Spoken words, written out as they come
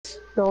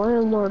The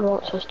landlord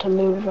wants us to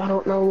move, I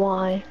don't know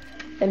why.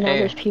 And now Hey.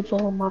 there's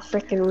people on my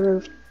freaking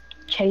roof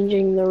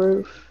changing the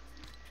roof.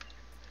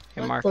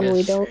 Hey, When we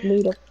Marcus. don't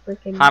need a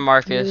freaking Hi, new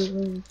Marcus.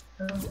 room.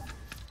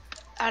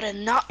 I did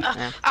not.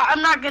 Yeah.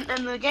 I'm not getting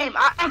in the game.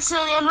 I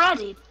accidentally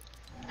unreadied.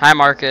 Hi,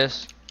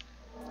 Marcus.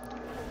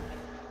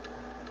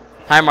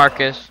 Hi,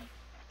 Marcus.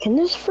 Can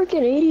this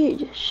freaking idiot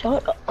just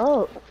shut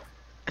up?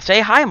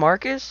 Say hi,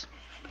 Marcus.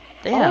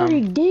 I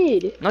already Damn.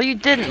 did. No, you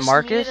didn't, Just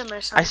Marcus. mute him or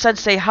I said something.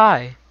 say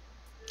hi.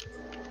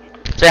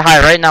 Say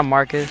hi right now,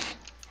 Marcus.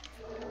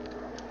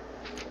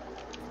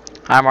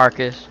 Hi,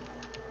 Marcus.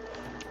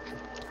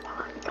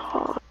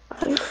 God.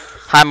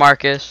 Hi,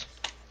 Marcus.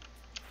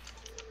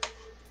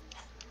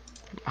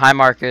 Hi,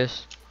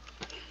 Marcus.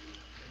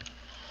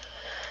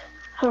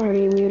 I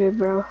already muted,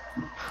 bro.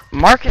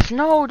 Marcus,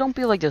 no, don't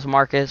be like this,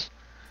 Marcus.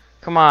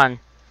 Come on.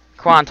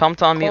 Come on, tell him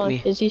to unmute Come on,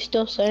 me. is he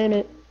still saying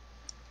it?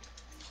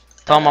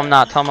 Tell him I'm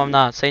not, tell him I'm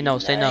not. Say no,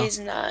 say no. He's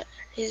not.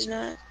 He's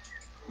not.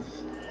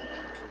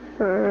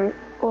 Alright.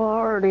 Well, I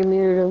already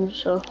muted him,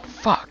 so.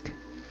 Fuck.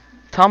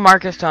 Tell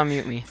Marcus to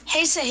unmute me.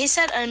 He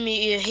said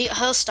unmute you.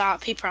 He'll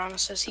stop. He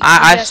promises. He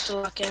I has to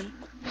lock in.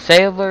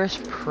 Sailor's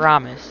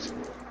promise.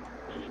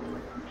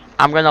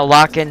 I'm gonna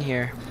lock in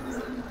here.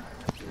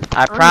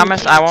 I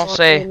promise I won't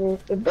say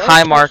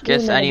hi,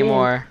 Marcus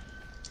anymore.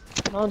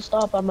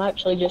 Non-stop, I'm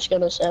actually just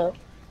gonna say.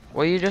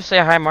 Will you just say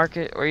hi,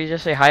 Marcus, or you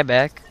just say hi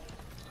back?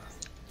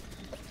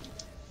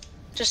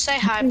 Just say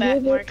hi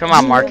back, Marcus. Come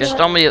on, Marcus.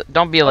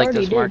 Don't be like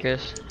this,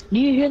 Marcus. Do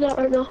you hear that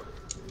right now?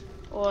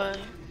 What?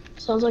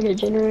 Sounds like a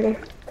generator.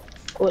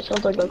 Oh, it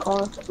sounds like a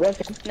car.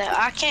 Revving. No,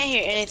 I can't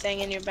hear anything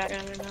in your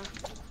background right now.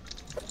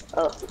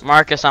 Oh.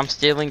 Marcus, I'm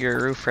stealing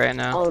your roof right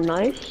now. Oh,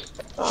 nice.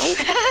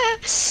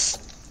 Nice.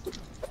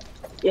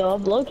 Yo,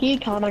 I've low-key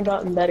kinda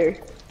gotten better.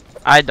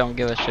 I don't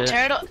give a shit.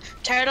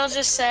 Turtle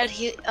just said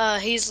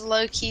he's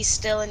low key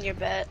still in your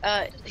bed.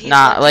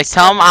 Nah, like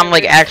tell him I'm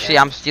like actually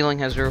I'm stealing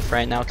his roof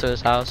right now to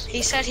his house.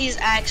 He said he's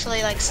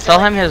actually like still.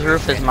 Tell him his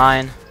roof is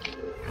mine.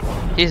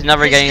 He's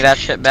never getting that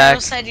shit back.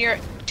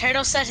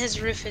 Turtle said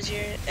his roof is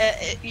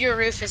your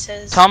roof is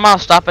his. Tell him I'll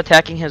stop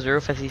attacking his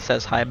roof if he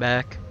says hi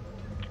back.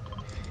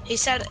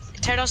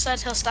 Turtle said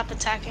he'll stop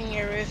attacking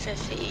your roof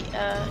if he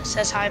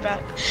says hi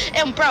back.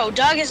 And bro,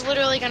 Doug is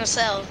literally gonna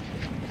sell.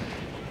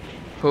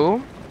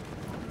 Who?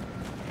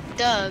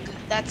 Doug,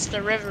 that's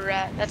the river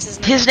rat. That's his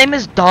name. His name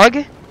is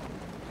Doug?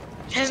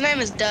 His name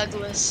is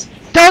Douglas.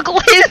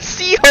 Douglas!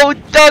 Yo,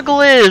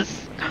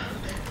 Douglas!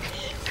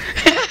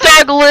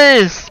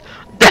 Douglas!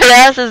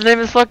 Deadass, his name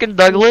is fucking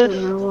Douglas?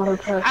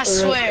 I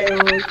swear.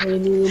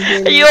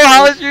 Yo,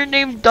 how is your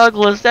name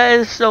Douglas? That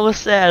is so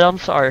sad. I'm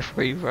sorry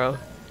for you, bro.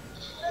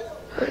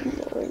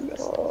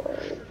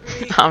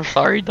 I'm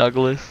sorry,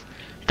 Douglas.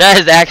 That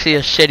is actually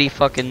a shitty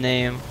fucking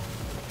name.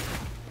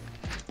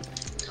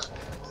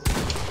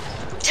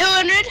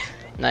 200.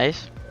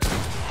 Nice.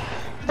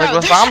 Bro,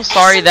 Like, I'm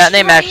sorry, SMG that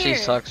name right actually here.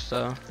 sucks,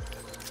 though.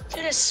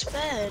 Dude, it's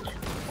sped.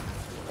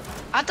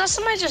 I thought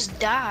somebody just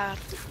died.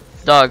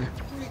 Doug.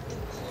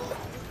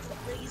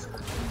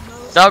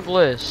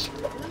 Douglas.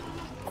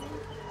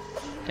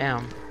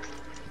 Damn.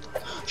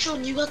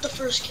 Sean, you got the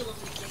first kill of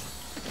the game.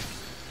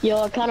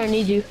 Yo, I kinda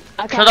need you.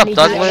 Shut up,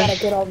 Douglas. I gotta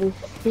get over.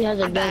 He has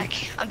a I'm gun. back.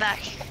 I'm back.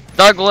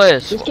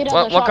 Douglas. Just get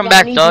out the Welcome shotgun,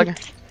 back, I need Doug. you.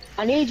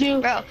 I need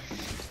you. Bro,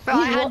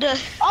 I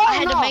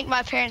had to make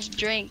my parents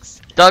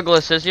drinks.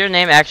 Douglas, is your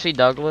name actually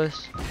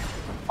Douglas?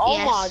 Oh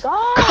Yes. my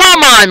god.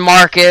 Come on,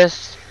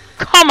 Marcus.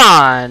 Come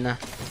on.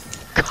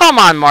 Come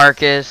on,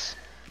 Marcus.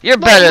 You're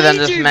better than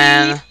this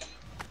man.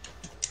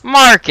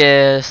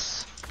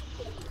 Marcus.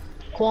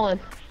 Quan.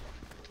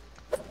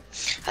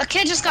 A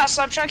kid just got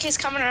slap truck. He's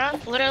coming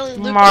around. Literally,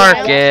 looping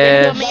Marcus.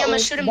 around. Me, I'm gonna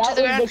shoot him to That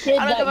the was ground. the kid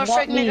I don't give a that got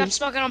frick, nigga. me. I'm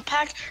smoking on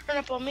pack. Run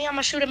up on me. I'm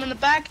gonna shoot him in the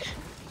back.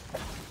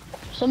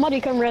 Somebody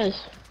come res.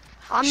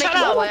 I'm Shut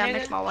making my up, way. I'm nigga.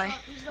 making my way.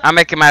 I'm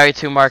making my way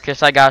too,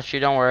 Marcus. I got you.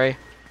 Don't worry.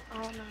 Oh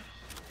no.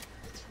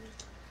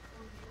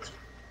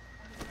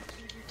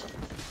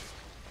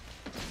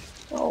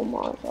 Oh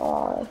my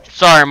god.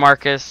 Sorry,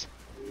 Marcus.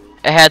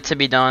 It had to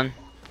be done.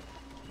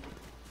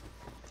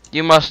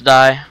 You must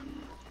die.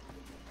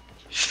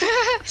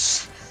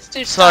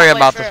 Dude, Sorry stop,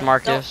 about wait, this, for real.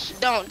 Marcus.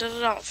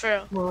 Don't, for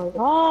real. Oh my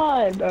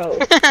god,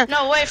 bro.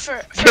 No, wait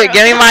for Wait,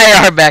 give me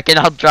my AR back and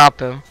I'll drop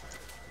him.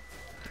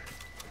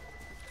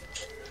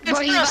 Bro,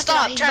 he's real, about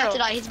stop, to die. He's about Turtle. to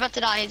die. He's about to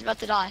die. He's about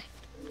to die.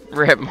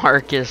 Rip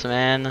Marcus,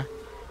 man.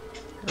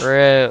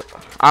 Rip.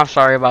 I'm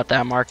sorry about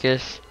that,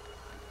 Marcus.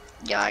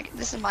 Yeah,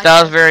 this is my.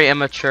 That was very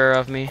immature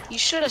of me. You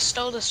should have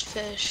stole this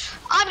fish.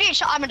 I'm getting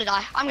shot. I'm gonna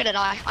die. I'm gonna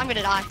die. I'm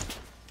gonna die.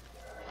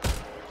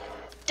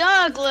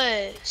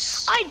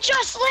 Douglas. I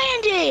just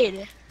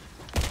landed.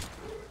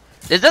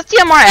 Is this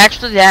DMR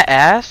actually that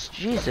ass?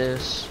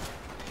 Jesus.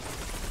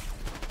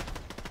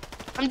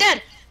 I'm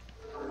dead.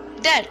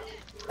 Dead.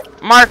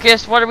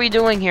 Marcus, what are we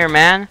doing here,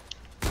 man?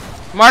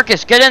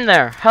 Marcus, get in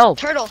there. Help.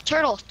 Turtle,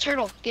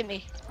 get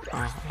me.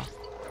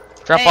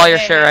 Drop Hey, all your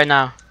hey, shit hey. right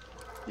now.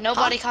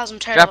 Nobody calls him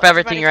turtle. Drop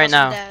everything Everybody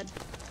right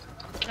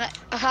calls him Dad.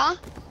 Huh?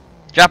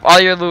 Drop all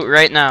your loot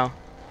right now.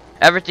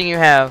 Everything you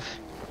have.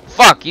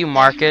 Fuck you,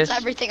 Marcus. That's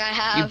everything I You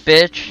have.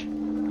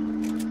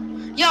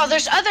 bitch. Yo,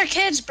 there's other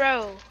kids,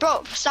 bro.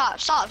 Bro,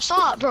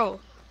 stop, bro.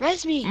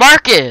 Res me.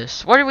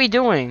 Marcus, what are we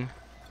doing?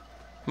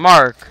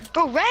 Mark.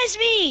 Bro, res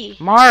me.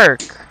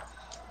 Mark.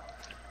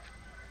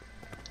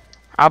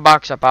 I'll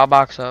box up.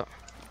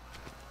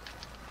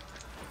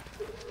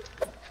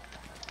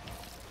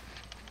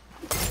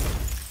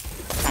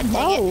 God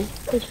dang it.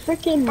 Oh, it's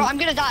freaking. Bro, I'm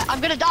gonna die.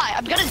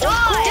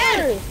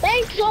 Dude,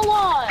 thanks a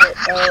lot.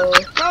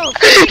 Bro,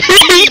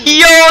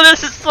 Yo,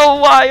 this is so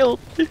wild.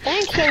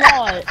 Thanks a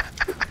lot.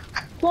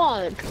 Come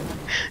on.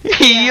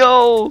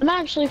 Yo. I'm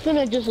actually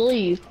finna just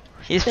leave.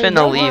 He's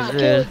finna leave,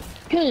 dude.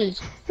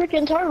 Cause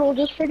freaking Turtle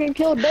just freaking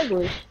killed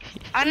Douglas.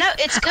 I know,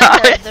 it's good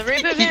though. The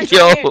reboot man's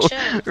Yo, right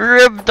here, chill.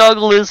 Rip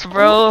Douglas,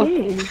 bro.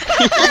 Okay.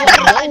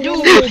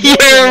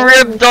 Yeah,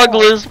 Rip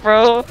Douglas,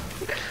 bro.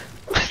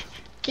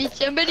 can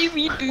somebody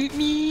reboot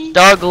me?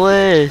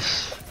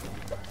 Douglas.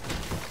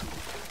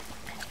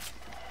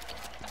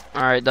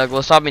 Alright,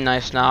 Douglas, I'll be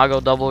nice now. I'll go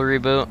double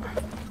reboot.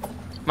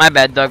 My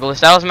bad, Douglas.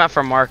 That was meant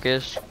for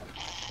Marcus.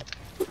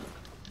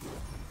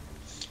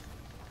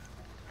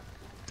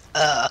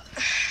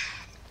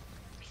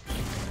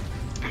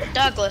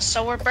 Douglas,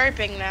 so we're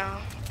burping now.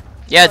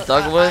 Yeah, So,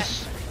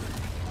 Douglas.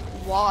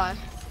 Why?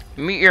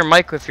 Mute your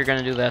mic if you're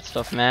gonna do that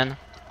stuff, man.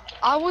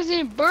 I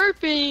wasn't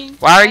burping.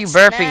 Why are you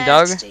That's burping,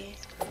 Doug? nasty.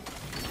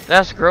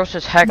 That's gross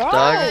as heck, Bro.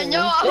 Doug.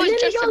 No, I Didn't was he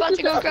just go about to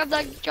to go the- grab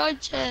that gun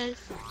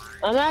chest.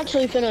 I'm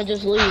actually finna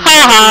just leave.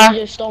 Haha. You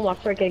just stole my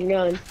freaking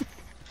gun.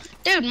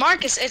 Dude,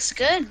 Marcus, it's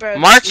good, bro.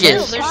 Marcus,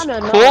 Chill, there's- kinda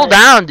cool nice.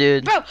 down,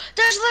 dude. Bro,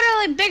 there's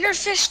literally bigger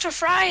fish to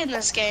fry in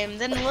this game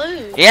than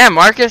lose. Yeah,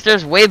 Marcus,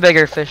 there's way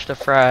bigger fish to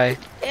fry.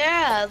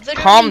 Yeah,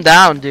 literally Calm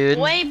down, dude.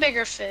 way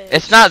bigger fish.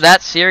 It's not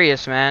that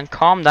serious, man.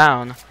 Calm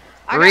down.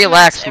 I got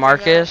Relax, mats everywhere.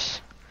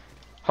 Marcus.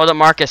 Hold up,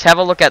 Marcus. Have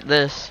a look at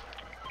this.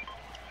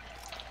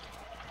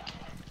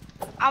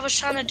 I was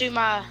trying to do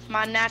my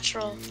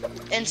natural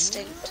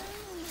instinct.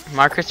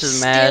 Marcus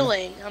is mad.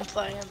 Stealing. I'm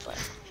playing.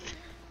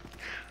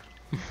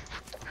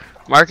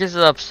 Marcus is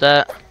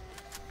upset.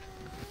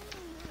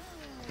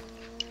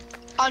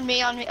 On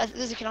me.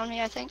 There's a kid on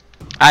me, I think.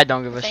 I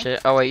don't give a Thank- shit.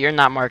 Oh wait, you're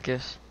not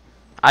Marcus.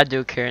 I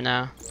do care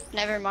now.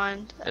 Never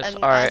mind. It's And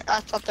alright. I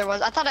thought there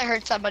was. I thought I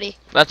heard somebody.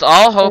 Let's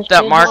all hope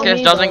that There's Marcus kids on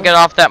me, doesn't though. get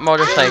off that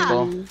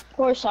motorcycle. Of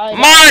course I.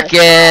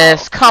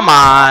 Marcus, come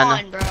on.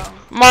 Come on, bro.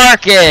 This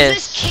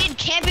Marcus. kid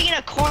camping in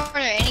a corner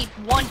and he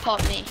one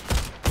pumped me.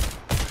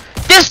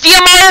 This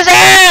DMR is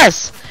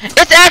ass.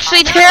 It's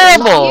actually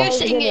terrible.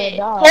 Using it.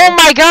 Oh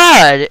my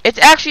god. It's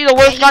actually the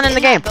worst gun in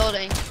the game.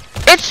 Building.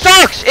 It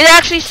sucks. It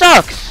actually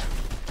sucks.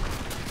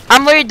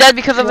 I'm literally dead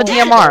because of a I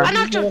DMR.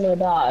 knocked him. Gonna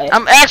die.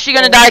 I'm actually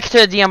gonna die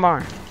to a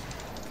DMR.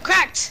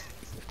 Cracked.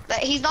 But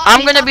he's not. I'm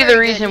he's gonna not be very the good.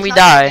 reason He's we not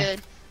very die.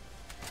 good.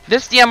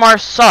 This DMR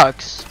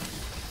sucks.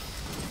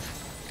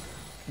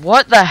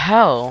 What the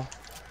hell?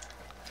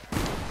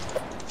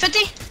 50.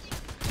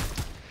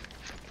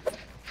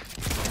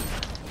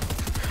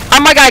 Oh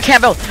my god, I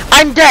can't build.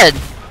 I'm dead.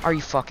 Are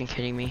you fucking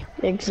kidding me?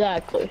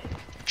 Exactly.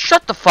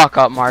 Shut the fuck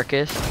up,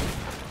 Marcus.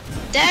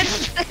 Dead.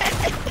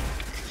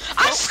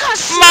 I just got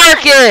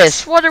sniped.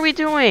 Marcus, what are we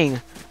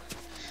doing?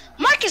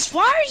 Marcus,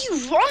 why are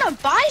you on a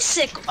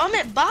bicycle? I'm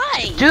at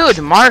bike. Dude,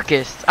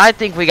 Marcus. I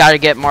think we gotta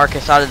get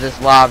Marcus out of this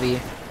lobby.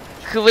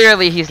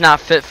 Clearly, he's not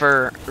fit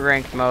for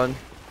ranked mode.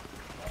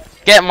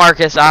 Get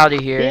Marcus out of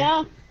here.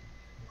 Yeah.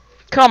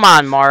 Come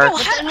on, Mark. Bro,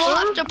 But then we'll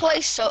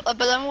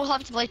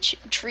have to play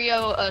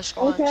trio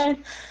squads. Okay.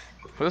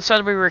 Who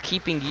said we were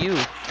keeping you,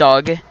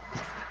 Doug?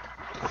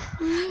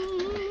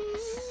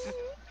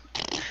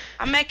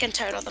 I'm making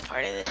Turtle the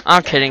party.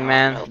 I'm kidding,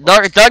 man.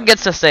 Doug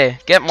gets to say,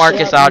 get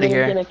Marcus Yeah, out of he's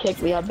here. gonna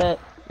kick me, I bet.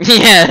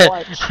 Yeah.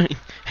 Watch.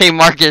 Hey,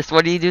 Marcus,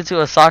 what do you do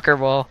to a soccer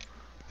ball?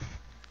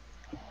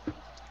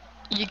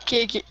 You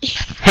kick it.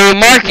 Hey,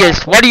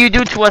 Marcus, what do you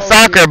do to a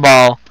soccer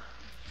ball?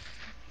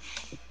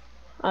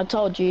 I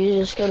told you,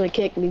 he's just gonna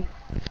kick me.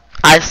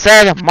 I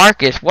said,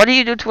 Marcus, what do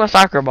you do to a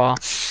soccer ball?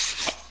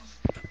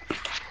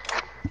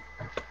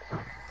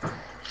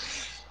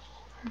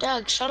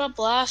 Doug, shut up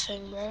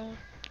laughing, bro.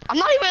 I'm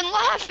not even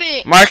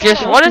laughing.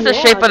 Marcus, what is the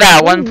shape of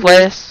that one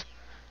place?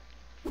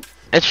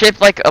 It's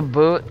shaped like a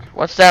boot.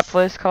 What's that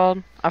place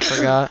called? I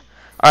forgot.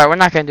 Alright, we're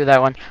not gonna do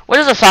that one. What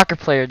does a soccer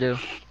player do?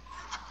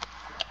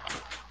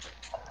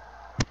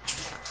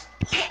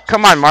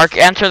 Come on, Mark,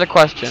 answer the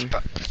question.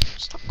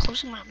 Stop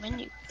closing my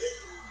menu.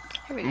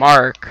 Here we go.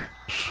 Mark.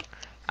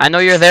 I know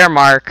you're there,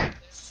 Mark.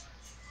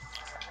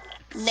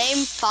 Name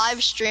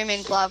 5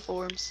 streaming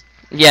platforms.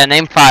 Yeah,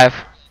 name 5.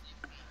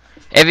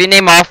 If you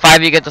name all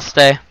 5, you get to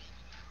stay.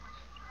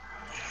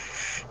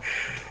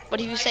 What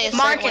do you say a certain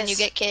when Marcus. you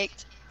get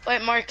kicked?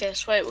 Wait,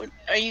 Marcus, wait,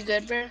 are you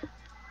good, bro?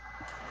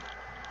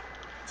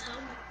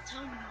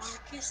 Tell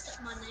Marcus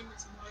that my name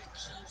is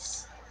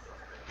Marquise.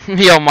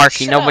 Yo,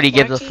 Marky, Shut nobody up,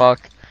 gives Marky. a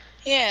fuck.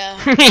 Yeah.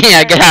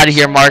 Yeah, get out of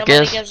here, Nobody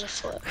Marcus. gives a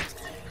flip.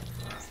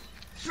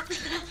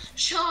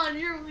 Sean,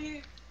 you're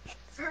weird.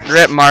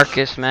 Rip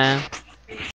Marcus, man.